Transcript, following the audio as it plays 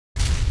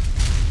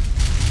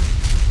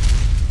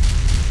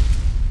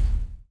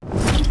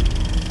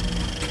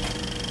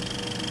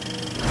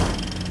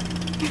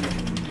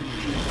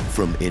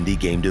from indie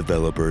game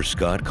developer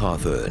Scott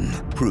Cawthon,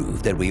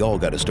 prove that we all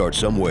gotta start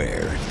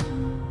somewhere,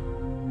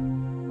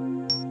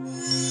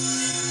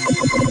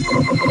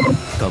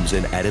 comes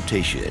an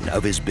adaptation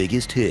of his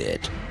biggest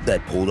hit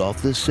that pulled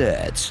off the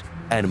sets,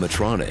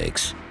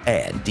 animatronics,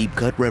 and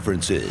deep-cut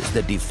references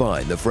that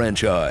define the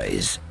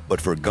franchise, but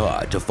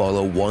forgot to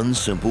follow one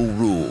simple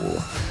rule: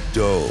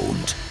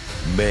 don't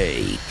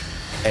make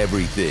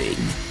everything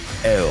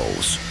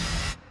else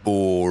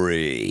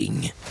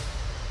boring.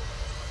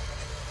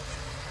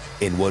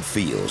 In what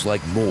feels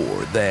like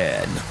more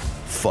than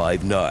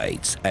Five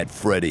Nights at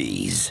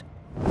Freddy's.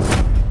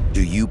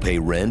 Do you pay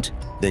rent?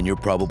 Then you're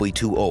probably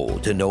too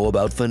old to know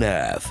about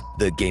FNAF,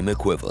 the game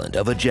equivalent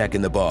of a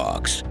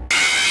Jack-in-the-Box.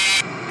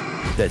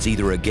 That's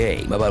either a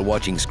game about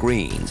watching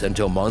screens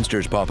until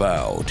monsters pop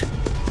out,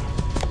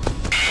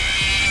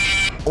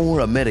 or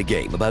a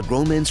metagame about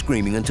grown men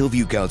screaming until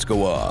view counts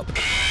go up.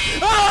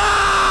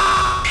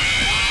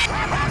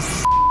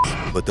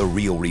 But the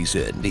real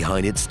reason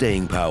behind its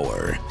staying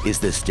power is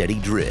the steady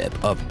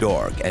drip of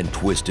dark and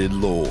twisted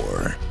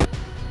lore.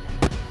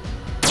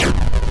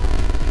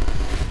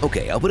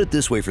 Okay, I'll put it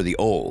this way for the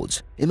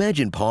olds.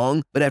 Imagine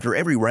Pong, but after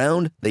every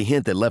round, they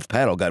hint that left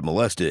paddle got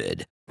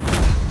molested.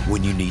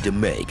 When you need to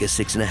make a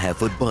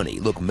 6.5-foot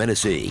bunny look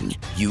menacing,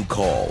 you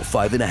call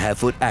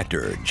 5.5-foot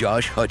actor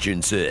Josh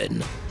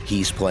Hutcherson.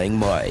 He's playing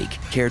Mike,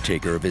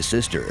 caretaker of his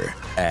sister,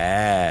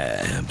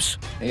 Abs.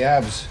 Hey,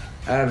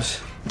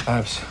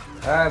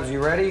 Abs,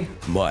 you ready?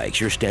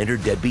 Mike's your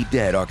standard deadbeat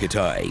dad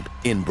archetype,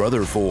 in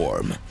brother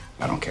form.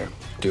 I don't care.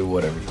 Do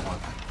whatever you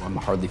want. I'm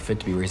hardly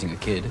fit to be raising a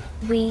kid.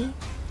 We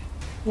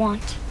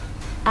want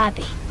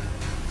Abby.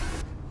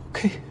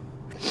 Okay.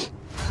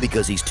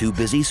 Because he's too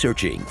busy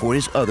searching for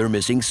his other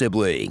missing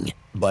sibling.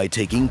 By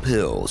taking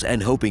pills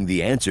and hoping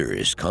the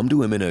answers come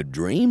to him in a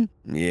dream?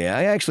 Yeah,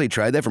 I actually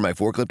tried that for my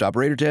forklift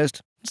operator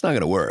test. It's not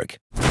gonna work.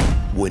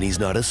 When he's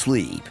not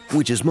asleep,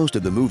 which is most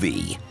of the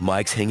movie,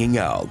 Mike's hanging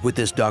out with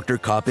this Dr.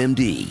 Cop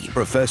MD,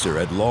 professor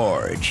at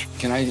large.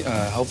 Can I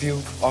help you,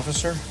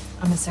 officer?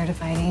 I'm a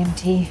certified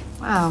EMT.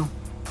 Wow.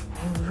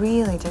 You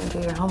really didn't do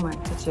your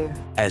homework, did you?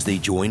 As they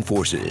join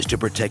forces to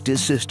protect his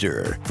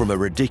sister from a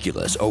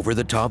ridiculous,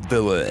 over-the-top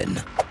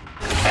villain.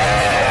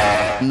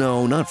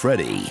 No, not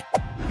Freddy.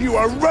 You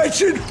are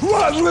wretched,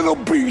 rotten little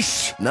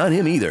beast! Not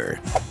him either.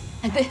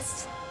 And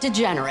this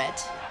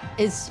degenerate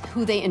is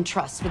who they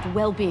entrust with the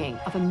well-being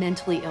of a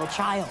mentally ill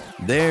child.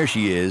 There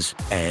she is,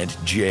 Aunt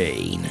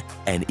Jane,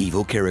 an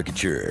evil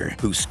caricature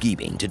who's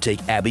scheming to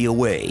take Abby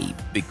away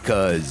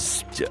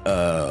because,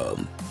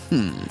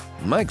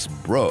 Mike's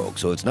broke,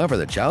 so it's not for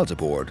the child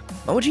support.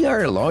 Why would she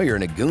hire a lawyer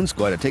and a goon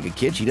squad to take a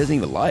kid she doesn't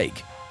even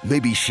like?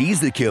 Maybe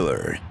she's the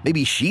killer.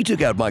 Maybe she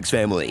took out Mike's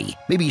family.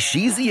 Maybe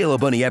she's the yellow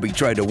bunny Abby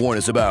tried to warn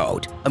us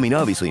about. I mean,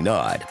 obviously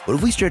not. But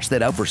if we stretch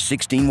that out for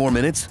 16 more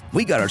minutes,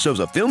 we got ourselves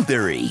a film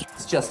theory.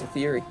 It's just a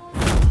theory.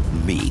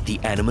 Meet the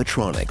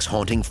animatronics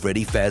haunting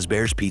Freddy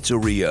Fazbear's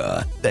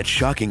Pizzeria that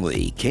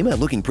shockingly came out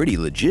looking pretty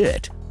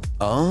legit.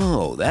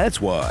 Oh, that's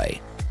why.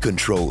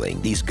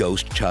 Controlling these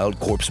ghost child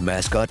corpse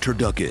mascot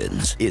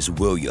turduckens is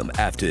William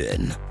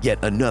Afton,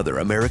 yet another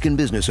American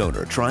business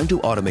owner trying to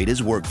automate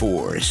his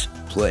workforce,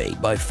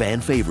 played by fan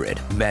favorite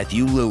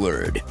Matthew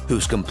Lillard,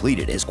 who's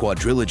completed his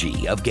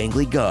quadrilogy of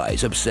gangly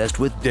guys obsessed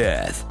with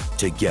death.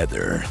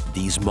 Together,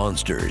 these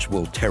monsters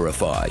will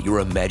terrify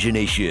your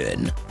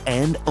imagination,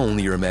 and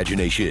only your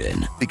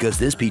imagination, because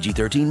this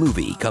PG-13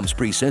 movie comes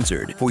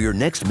pre-censored for your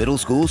next middle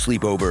school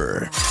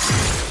sleepover.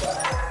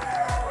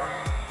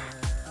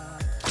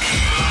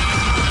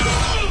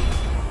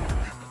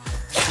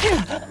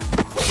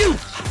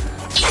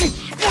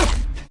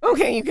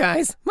 Okay, you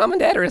guys, Mom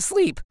and Dad are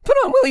asleep. Put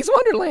on Willy's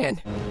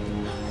Wonderland.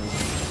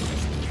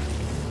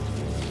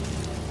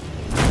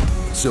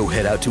 So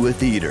head out to a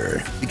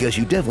theater, because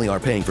you definitely are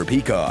paying for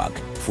Peacock,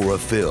 for a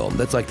film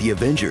that's like the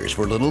Avengers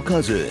for little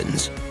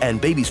cousins, and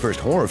baby's first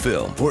horror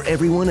film for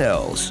everyone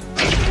else.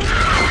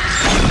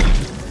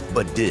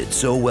 But did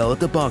so well at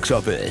the box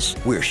office,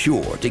 we're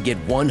sure to get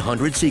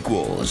 100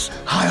 sequels.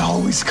 I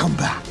always come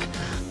back.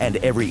 And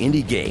every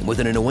indie game with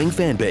an annoying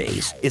fan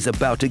base is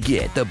about to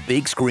get the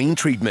big screen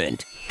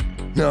treatment.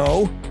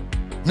 No!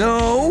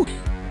 No!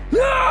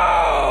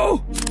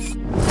 No!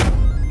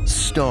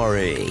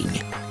 Starring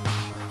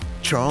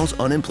Charles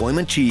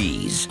Unemployment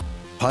Cheese.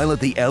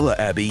 Pilot the Ella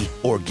Abby,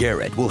 or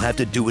Garrett will have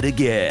to do it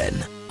again.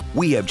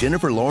 We have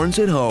Jennifer Lawrence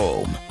at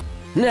home.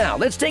 Now,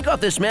 let's take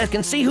off this mask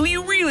and see who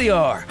you really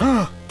are.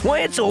 Why,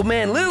 it's old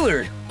man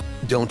Lillard.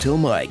 Don't tell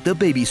Mike the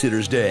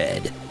babysitter's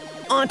dead.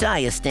 Aren't I,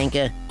 you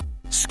stinker?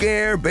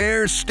 Scare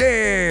Bear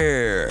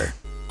Stare.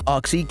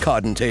 Oxy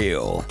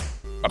Cottontail.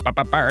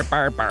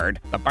 Bird,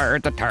 the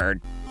bird's a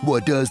turd.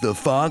 What does the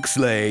fox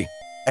slay?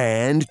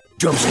 And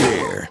jump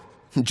scare.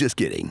 Just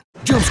kidding.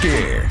 Jump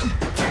scare.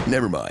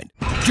 Never mind.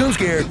 Jump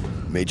scare.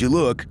 Made you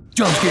look.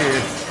 Jump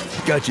scare.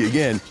 Got you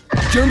again.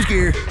 Jump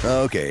scare.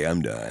 Okay,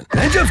 I'm done.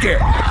 And jump scare.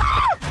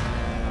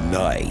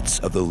 Nights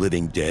of the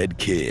Living Dead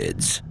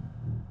Kids.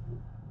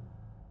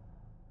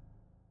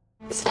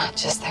 It's not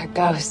just their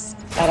ghosts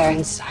that are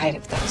inside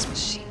of those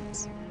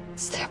machines.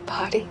 It's their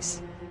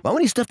bodies. Why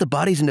would he stuff the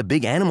bodies into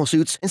big animal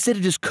suits instead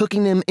of just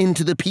cooking them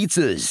into the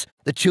pizzas?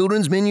 The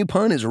children's menu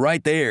pun is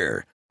right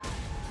there.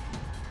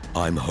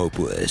 I'm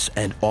hopeless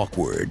and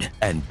awkward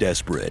and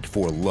desperate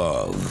for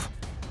love.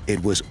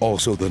 It was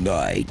also the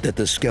night that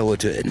the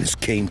skeletons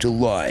came to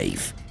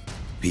life.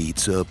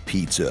 Pizza,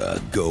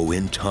 pizza, go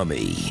in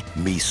tummy.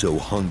 Me so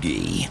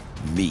hungry.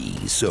 Me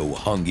so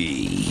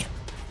hungry.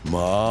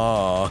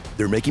 Ma,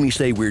 they're making me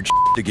say weird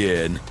shit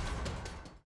again.